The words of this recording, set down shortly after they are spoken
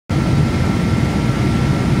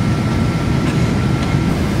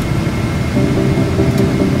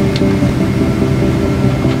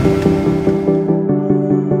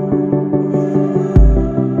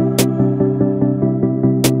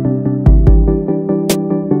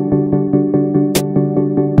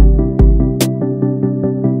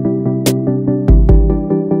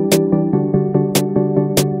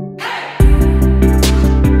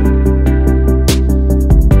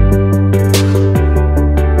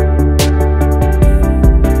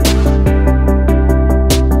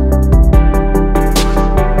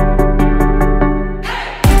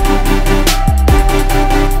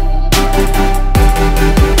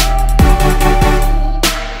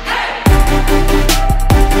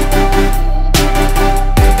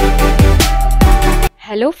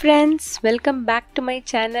Hello friends, welcome back to my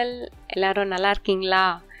channel. எல்லாரும் நல்லா இருக்கீங்களா?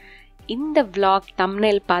 இந்த vlog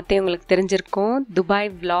thumbnail பார்த்தே உங்களுக்கு தெரிஞ்சிருக்கும். Dubai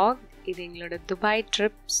vlog. இது எங்களோட Dubai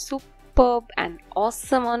trip. Superb and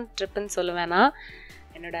awesome on trip ன்னு சொல்லுவேனா.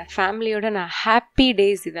 என்னோட ஃபேமிலியோட நான் ஹாப்பி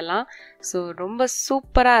டேஸ் இதெல்லாம். ஸோ ரொம்ப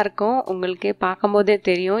சூப்பராக இருக்கும். உங்களுக்கே பார்க்கும்போதே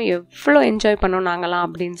தெரியும் எவ்வளோ என்ஜாய் பண்ணோம் நாங்களாம்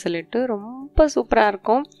அப்படின்னு சொல்லிட்டு ரொம்ப சூப்பராக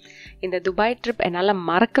இருக்கும். இந்த துபாய் ட்ரிப் என்னால்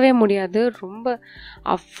மறக்கவே முடியாது.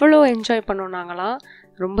 அவ்வளோ என்ஜாய் பண்ணோம் நாங்களாம்.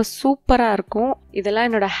 ரொம்ப சூப்பராக இருக்கும். இதெல்லாம்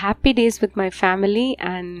என்னோடய happy days with my family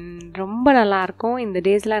and ரொம்ப நல்லாயிருக்கும். இந்த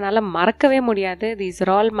டேஸில் என்னால் மறக்கவே முடியாது. These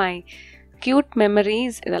are all my cute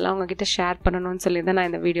memories. இதெல்லாம் உங்ககிட்ட ஷேர் பண்ணணும்னு சொல்லி தான் நான்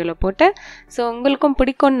இந்த வீடியோவில் போட்டேன். ஸோ உங்களுக்கும்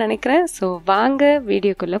பிடிக்கும்னு நினைக்கிறேன். ஸோ வாங்க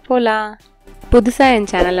வீடியோக்குள்ளே போகலாம். புதுசாக என்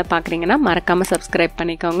சேனலில் பார்க்குறீங்கன்னா மறக்காமல் சப்ஸ்கிரைப்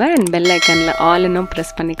பண்ணிக்கோங்க அண்ட் பெல் ஐக்கனில் ஆல்னும்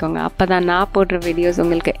ப்ரெஸ் பண்ணிக்கோங்க. அப்போ தான் நான் போடுற வீடியோஸ்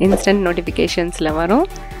உங்களுக்கு இன்ஸ்டன்ட் நோட்டிஃபிகேஷன்ஸில் வரும்.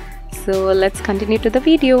 So let's continue to the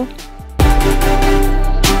video.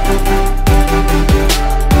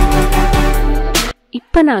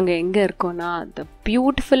 இப்போ நாங்கள் எங்கே இருக்கோன்னா த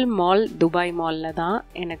பியூட்டிஃபுல் மால் துபாய் மாலில் தான்.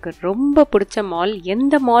 எனக்கு ரொம்ப பிடிச்ச மால்.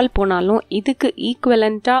 எந்த மால் போனாலும் இதுக்கு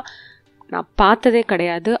ஈக்குவலண்ட்டாக நான் பார்த்ததே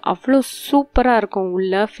கிடையாது. அவ்வளோ சூப்பராக இருக்கும்.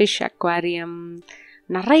 உள்ள ஃபிஷ் அக்வாரியம்,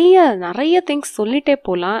 நிறைய திங்ஸ் சொல்லிகிட்டே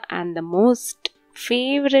போகலாம். And the most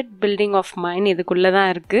favourite building of மைன் இதுக்குள்ளே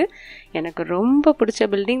தான் இருக்குது. எனக்கு ரொம்ப பிடிச்ச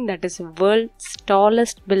building that is world's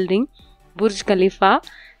tallest building, Burj Khalifa.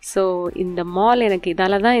 So இந்த மால் எனக்கு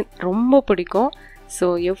இதால் தான் ரொம்ப பிடிக்கும். ஸோ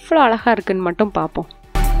எவ்வளோ அழகாக இருக்குன்னு மட்டும் பார்ப்போம்.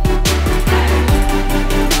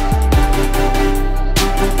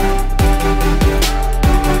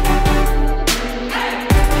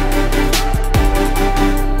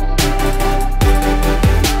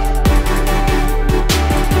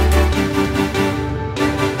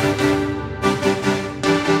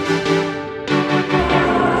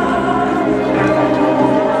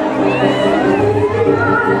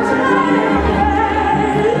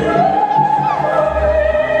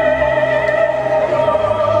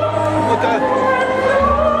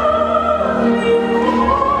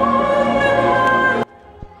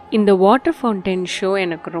 இந்த வாட்டர் ஃபவுண்டைன் ஷோ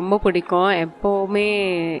எனக்கு ரொம்ப பிடிக்கும். எப்போவுமே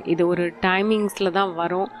இது ஒரு டைமிங்ஸில் தான்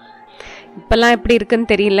வரும். இப்போல்லாம் எப்படி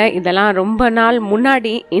இருக்குன்னு தெரியல. இதெல்லாம் ரொம்ப நாள்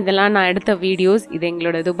முன்னாடி இதெல்லாம் நான் எடுத்த வீடியோஸ். இது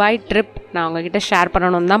எங்களோட துபாய் ட்ரிப் நான் உங்ககிட்ட ஷேர்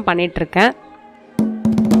பண்ணணும்னு தான் பண்ணிகிட்ருக்கேன்.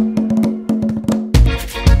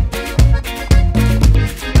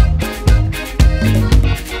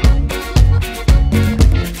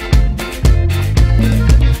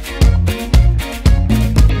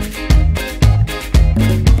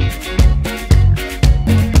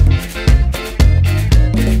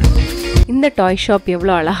 இந்த டாய் ஷாப்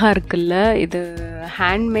எவ்வளோ அழகாக இருக்குல்ல. இது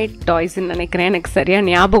ஹேண்ட்மேட் டாய்ஸ்ன்னு நினைக்கிறேன். எனக்கு சரியாக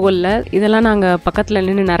ஞாபகம் இல்லை. இதெல்லாம் நாங்கள் பக்கத்தில்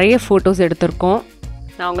நின்று நிறைய ஃபோட்டோஸ் எடுத்திருக்கோம்.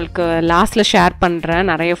 நான் உங்களுக்கு லாஸ்ட்டில் ஷேர்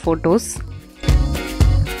பண்ணுறேன் நிறைய ஃபோட்டோஸ்.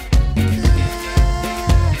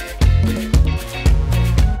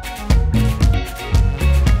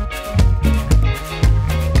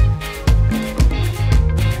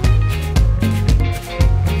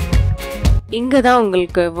 இங்கே தான்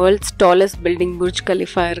உங்களுக்கு world's tallest building Burj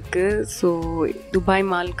Khalifa இருக்குது. ஸோ துபாய்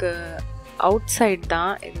மாலுக்கு அவுட் சைட்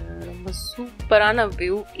தான் இது. ரொம்ப சூப்பரான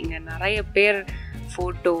வியூ. இங்கே நிறைய பேர்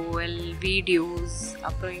ஃபோட்டோ வீடியோஸ்,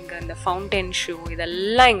 அப்புறம் இங்கே இந்த ஃபவுண்டைன் ஷோ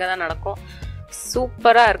இதெல்லாம் இங்கே தான் நடக்கும்.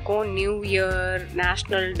 சூப்பராக இருக்கும். நியூ இயர்,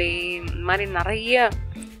 நேஷ்னல் டே, இந்த மாதிரி நிறைய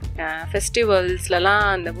ஃபெஸ்டிவல்ஸ்லலாம்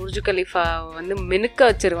அந்த புர்ஜ் கலிஃபா வந்து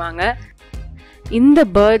மினுக்க வச்சுருவாங்க. இந்த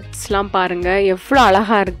பேர்ட்ஸ்லாம் பாருங்கள் எவ்வளோ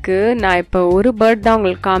அழகாக இருக்குது. நான் இப்போ ஒரு பேர்ட் தான்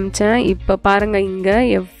உங்களுக்கு காமிச்சேன். இப்போ பாருங்கள் இங்கே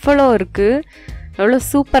எவ்வளோ இருக்குது. எவ்வளோ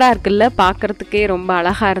சூப்பராக இருக்குல்ல. பார்க்குறதுக்கே ரொம்ப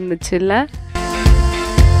அழகாக இருந்துச்சுல்ல.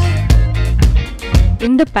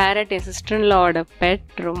 இந்த பேரட் என் சிஸ்டர்லோட பெட்.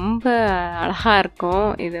 ரொம்ப அழகாக இருக்கும்.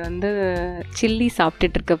 இது வந்து சில்லி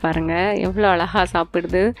சாப்பிட்டுட்டு பாருங்கள் எவ்வளோ அழகாக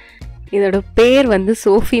சாப்பிடுது. இதோட பேர் வந்து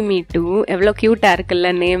சோஃபி மீட்டு. எவ்வளோ க்யூட்டாக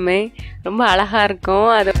இருக்குல்ல நேமே. ரொம்ப அழகாக இருக்கும்.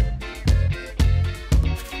 அது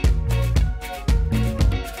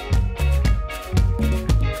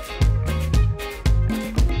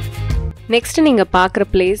நெக்ஸ்ட்டு நீங்கள் பார்க்குற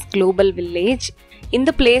பிளேஸ் குளோபல் வில்லேஜ். இந்த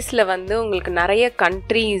பிளேஸில் வந்து உங்களுக்கு நிறைய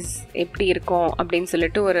கண்ட்ரீஸ் எப்படி இருக்கும் அப்படின்னு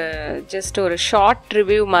சொல்லிட்டு ஜஸ்ட் ஒரு ஷார்ட்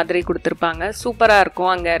ரிவ்யூ மாதிரி கொடுத்துருப்பாங்க. சூப்பராக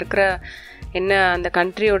இருக்கும். அங்கே இருக்கிற என்ன அந்த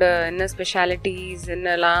கண்ட்ரியோட என்ன ஸ்பெஷாலிட்டிஸ்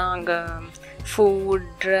என்னெல்லாம், அங்கே ஃபுட்,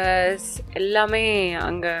 ட்ரெஸ் எல்லாமே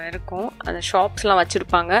அங்கே இருக்கும். அந்த ஷாப்ஸ்லாம்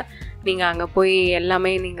வச்சுருப்பாங்க. நீங்கள் அங்கே போய்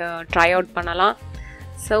எல்லாமே நீங்கள் ட்ரை அவுட் பண்ணலாம்.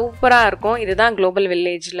 சூப்பராக இருக்கும். இதுதான் குளோபல்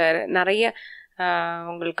வில்லேஜில் நிறைய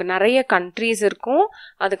உங்களுக்கு நிறைய கண்ட்ரீஸ் இருக்கும்.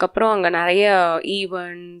 அதுக்கப்புறம் அங்கே நிறைய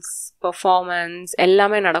ஈவெண்ட்ஸ், பெர்ஃபார்மன்ஸ்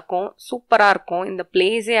எல்லாமே நடக்கும். சூப்பராக இருக்கும். இந்த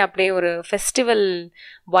பிளேஸே அப்படியே ஒரு ஃபெஸ்டிவல்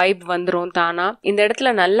வைப் வந்துடும் தானா. இந்த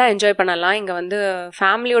இடத்துல நல்லா என்ஜாய் பண்ணலாம். இங்கே வந்து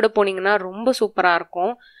ஃபேமிலியோடு போனீங்கன்னா ரொம்ப சூப்பராக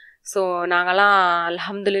இருக்கும். ஸோ நாங்கள்லாம்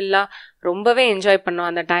அல்ஹம்துலில்லாஹ் ரொம்பவே என்ஜாய்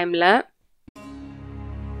பண்ணோம் அந்த டைமில்.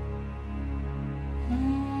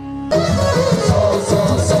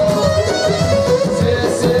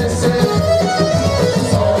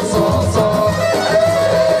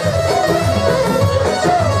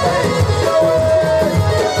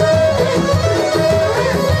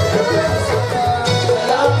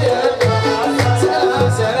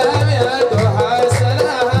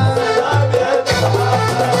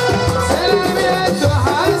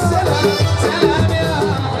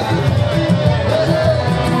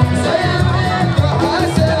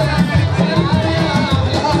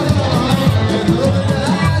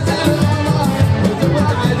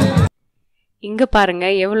 இங்கே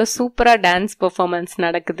பாருங்கள் எவ்வளோ சூப்பராக டான்ஸ் பெர்ஃபார்மன்ஸ்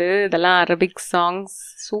நடக்குது. இதெல்லாம் அரபிக் சாங்ஸ்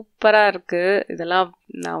சூப்பராக இருக்குது. இதெல்லாம்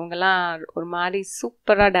அவங்கெல்லாம் ஒரு மாதிரி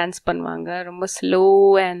சூப்பராக டான்ஸ் பண்ணுவாங்க. ரொம்ப ஸ்லோ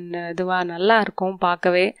அண்ட் இதுவாக நல்லா இருக்கும்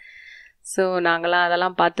பார்க்கவே. ஸோ நாங்களாம்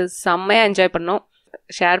அதெல்லாம் பார்த்து செம்மையாக என்ஜாய் பண்ணோம்.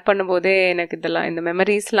 ஷேர் பண்ணும்போதே எனக்கு இதெல்லாம் இந்த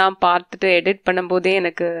மெமரிஸ்லாம் பார்த்துட்டு எடிட் பண்ணும்போதே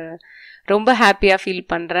எனக்கு ரொம்ப ஹாப்பியாக ஃபீல்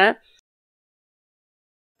பண்ணுறேன்.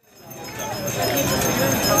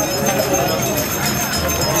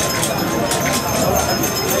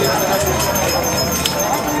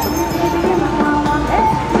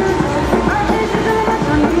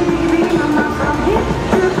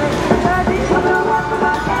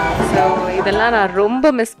 ஸோ இதெல்லாம் நான் ரொம்ப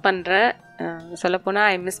மிஸ் பண்ணுறேன். சொல்லப்போனால்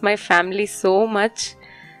I miss my family so much.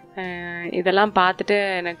 இதெல்லாம் பார்த்துட்டு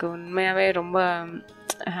எனக்கு உண்மையாகவே ரொம்ப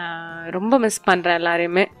ரொம்ப மிஸ் பண்ணுறேன்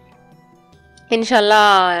எல்லாரையுமே.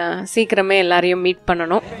 இன்ஷால்லாஹ் சீக்கிரமே எல்லாரையும் மீட்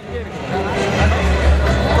பண்ணணும்.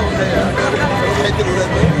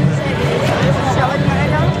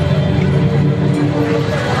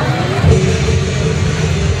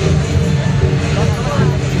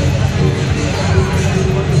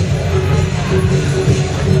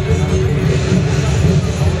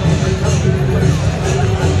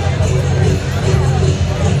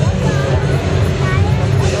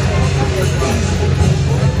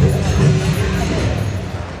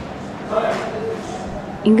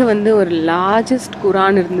 இங்கே வந்து ஒரு லார்ஜஸ்ட்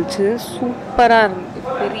குரான் இருந்துச்சு. சூப்பராக இருந்துச்சு.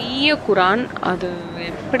 பெரிய குரான். அது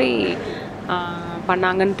எப்படி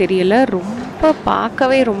பண்ணாங்கன்னு தெரியல. ரொம்ப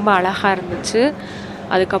பார்க்கவே ரொம்ப அழகாக இருந்துச்சு.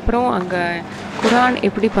 அதுக்கப்புறம் அங்கே குரான்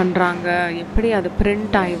எப்படி பண்ணுறாங்க, எப்படி அது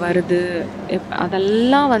பிரிண்ட் ஆகி வருது,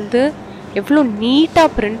 அதெல்லாம் வந்து எவ்வளோ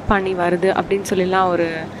நீட்டாக பிரிண்ட் பண்ணி வருது அப்படின்னு சொல்லிலாம் ஒரு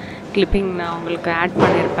கிளிப்பிங் நான் உங்களுக்கு ஆட்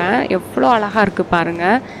பண்ணியிருப்பேன். எவ்வளோ அழகாக இருக்குது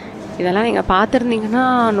பாருங்கள். இதெல்லாம் நீங்கள் பார்த்துருந்தீங்கன்னா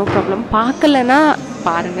நோ ப்ராப்ளம். பார்க்கலன்னா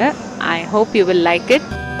பாருங்கள். I hope you will like it.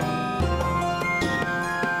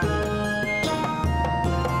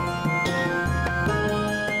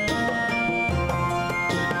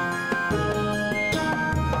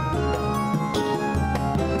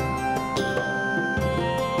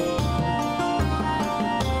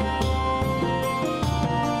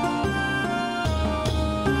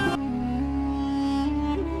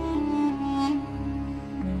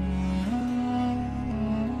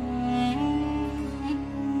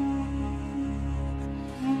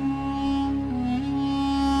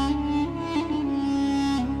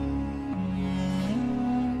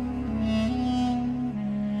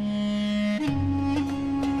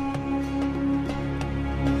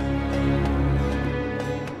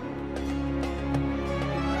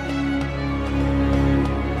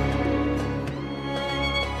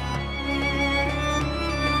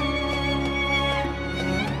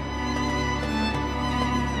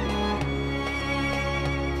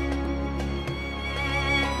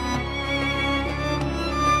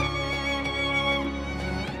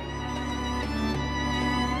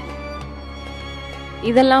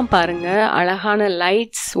 இதெல்லாம் பாருங்கள், அழகான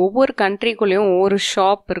லைட்ஸ். ஒவ்வொரு கண்ட்ரிக்குள்ளேயும் ஒவ்வொரு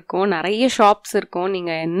ஷாப் இருக்கும். நிறைய ஷாப்ஸ் இருக்கும்.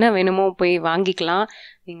 நீங்கள் என்ன வேணுமோ போய் வாங்கிக்கலாம்.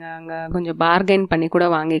 நீங்கள் அங்கே கொஞ்சம் பார்கெயின் பண்ணி கூட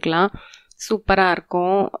வாங்கிக்கலாம். சூப்பராக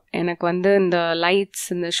இருக்கும். எனக்கு வந்து இந்த லைட்ஸ்,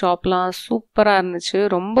 இந்த ஷாப்லாம் சூப்பராக இருந்துச்சு.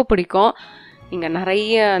 ரொம்ப பிடிக்கும். இங்கே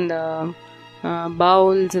நிறைய அந்த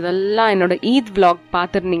பவுல்ஸ் இதெல்லாம் என்னோடய ஈத் விலாக்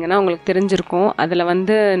பார்த்துருந்தீங்கன்னா உங்களுக்கு தெரிஞ்சிருக்கும். அதில்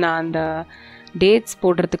வந்து நான் அந்த டேட்ஸ்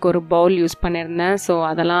போடுறதுக்கு ஒரு பவுல் யூஸ் பண்ணியிருந்தேன். ஸோ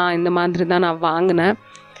அதெல்லாம் இந்த மாதிரி தான் நான் வாங்கினேன்.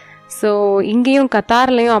 ஸோ இங்கேயும்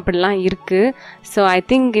கத்தார்லேயும் அப்படிலாம் இருக்குது. ஸோ ஐ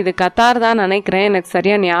திங்க் இது கத்தார் தான் நினைக்கிறேன். எனக்கு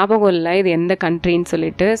சரியாக ஞாபகம் இல்லை இது எந்த கண்ட்ரின்னு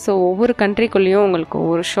சொல்லிட்டு. ஸோ ஒவ்வொரு கண்ட்ரிக்குள்ளேயும் உங்களுக்கு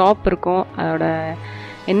ஒரு ஷாப் இருக்கும். அதோட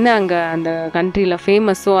என்ன அங்கே அந்த கண்ட்ரியில்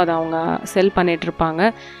ஃபேமஸோ அதை அவங்க செல்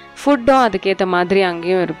பண்ணிகிட்ருப்பாங்க. ஃபுட்டும் அதுக்கேற்ற மாதிரி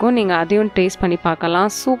அங்கேயும் இருக்கும். நீங்கள் அதையும் டேஸ்ட் பண்ணி பார்க்கலாம்.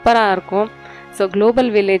 சூப்பராக இருக்கும். ஸோ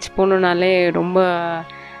குளோபல் வில்லேஜ் போகணுன்னாலே ரொம்ப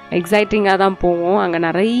எக்ஸைட்டிங்காக தான் போவோம். அங்கே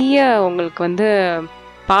நிறைய உங்களுக்கு வந்து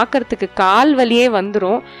பார்க்குறதுக்கு கால் வலியே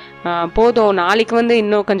வந்துடும். போதும் நாளைக்கு வந்து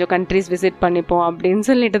இன்னும் கொஞ்சம் கண்ட்ரிஸ் விசிட் பண்ணிப்போம் அப்படின்னு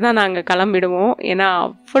சொல்லிட்டு தான் நாங்கள் கிளம்பிடுவோம். ஏன்னா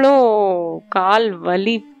அவ்வளோ கால்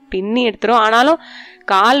வலி பின்னி எடுத்துரும். ஆனாலும்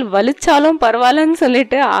கால் வலிச்சாலும் பரவாயில்லன்னு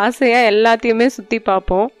சொல்லிட்டு ஆசையாக எல்லாத்தையுமே சுற்றி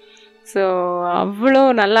பார்ப்போம். ஸோ அவ்வளோ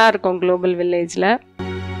நல்லா இருக்கும் குளோபல் வில்லேஜில்.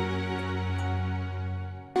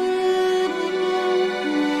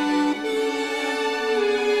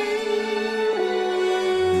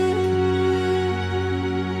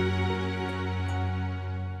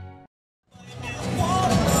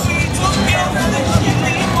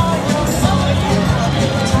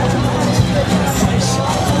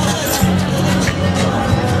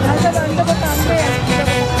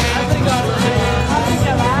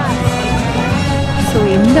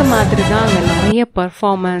 இந்த மாதிரி தான் அங்கே நிறைய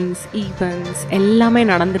பர்ஃபார்மன்ஸ் ஈவெண்ட்ஸ் எல்லாமே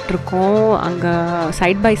நடந்துகிட்ருக்கோம். அங்கே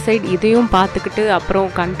சைட் பை சைட் இதையும் பார்த்துக்கிட்டு அப்புறம்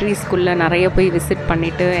கண்ட்ரீஸ்குள்ளே நிறைய போய் விசிட்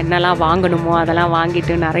பண்ணிவிட்டு என்னெல்லாம் வாங்கணுமோ அதெல்லாம்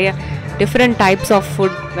வாங்கிட்டு நிறைய different types of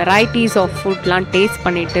food, varieties of ஃபுட்லாம் டேஸ்ட்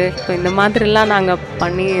பண்ணிவிட்டு ஸோ இந்த மாதிரிலாம் நாங்கள்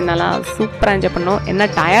பண்ணி நல்லா சூப்பராக என்ஜாய் பண்ணோம். என்ன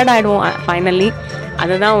டயர்ட் ஆகிடுவோம் ஃபைனலி,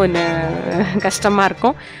 அதுதான் ஒன்று கஷ்டமாக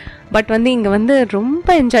இருக்கும். பட் வந்து இங்கே வந்து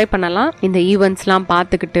ரொம்ப என்ஜாய் பண்ணலாம் இந்த ஈவெண்ட்ஸ்லாம்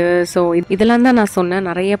பார்த்துக்கிட்டு. ஸோ இதெல்லாம் தான் நான் சொன்னேன்,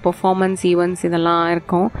 நிறைய பெர்ஃபார்மன்ஸ் ஈவெண்ட்ஸ் இதெல்லாம்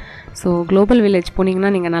இருக்கும். ஸோ குளோபல் வில்லேஜ்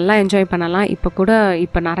போனீங்கன்னா நீங்கள் நல்லா என்ஜாய் பண்ணலாம்.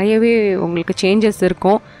 இப்போ நிறையவே உங்களுக்கு சேஞ்சஸ்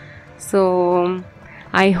இருக்கும். ஸோ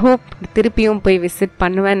ஐ ஹோப் திருப்பியும் போய் விசிட்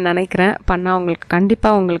பண்ணுவேன்னு நினைக்கிறேன். பண்ணால் உங்களுக்கு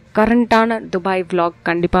கண்டிப்பாக உங்களுக்கு கரண்ட்டான துபாய் vlog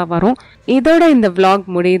கண்டிப்பாக வரும். இதோட இந்த vlog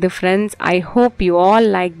முடியுது friends. I hope you all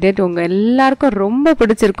like it. உங்கள் எல்லாருக்கும் ரொம்ப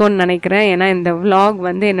பிடிச்சிருக்கோன்னு நினைக்கிறேன். ஏன்னா இந்த vlog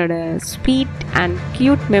வந்து என்னோட sweet and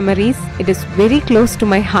cute memories. It is very close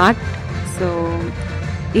to my heart. So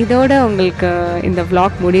இதோட உங்களுக்கு இந்த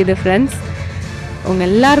vlog முடியுது ஃப்ரெண்ட்ஸ். உங்கள்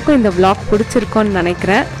எல்லாருக்கும் இந்த vlog பிடிச்சிருக்கோன்னு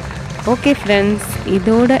நினைக்கிறேன். ஓகே ஃப்ரெண்ட்ஸ்,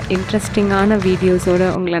 இதோட இன்ட்ரெஸ்டிங்கான வீடியோஸோடு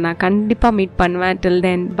உங்களை நான் கண்டிப்பாக மீட் பண்ணுவேன். டில்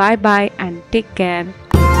தென், பாய் பாய் அண்ட் டேக் கேர்.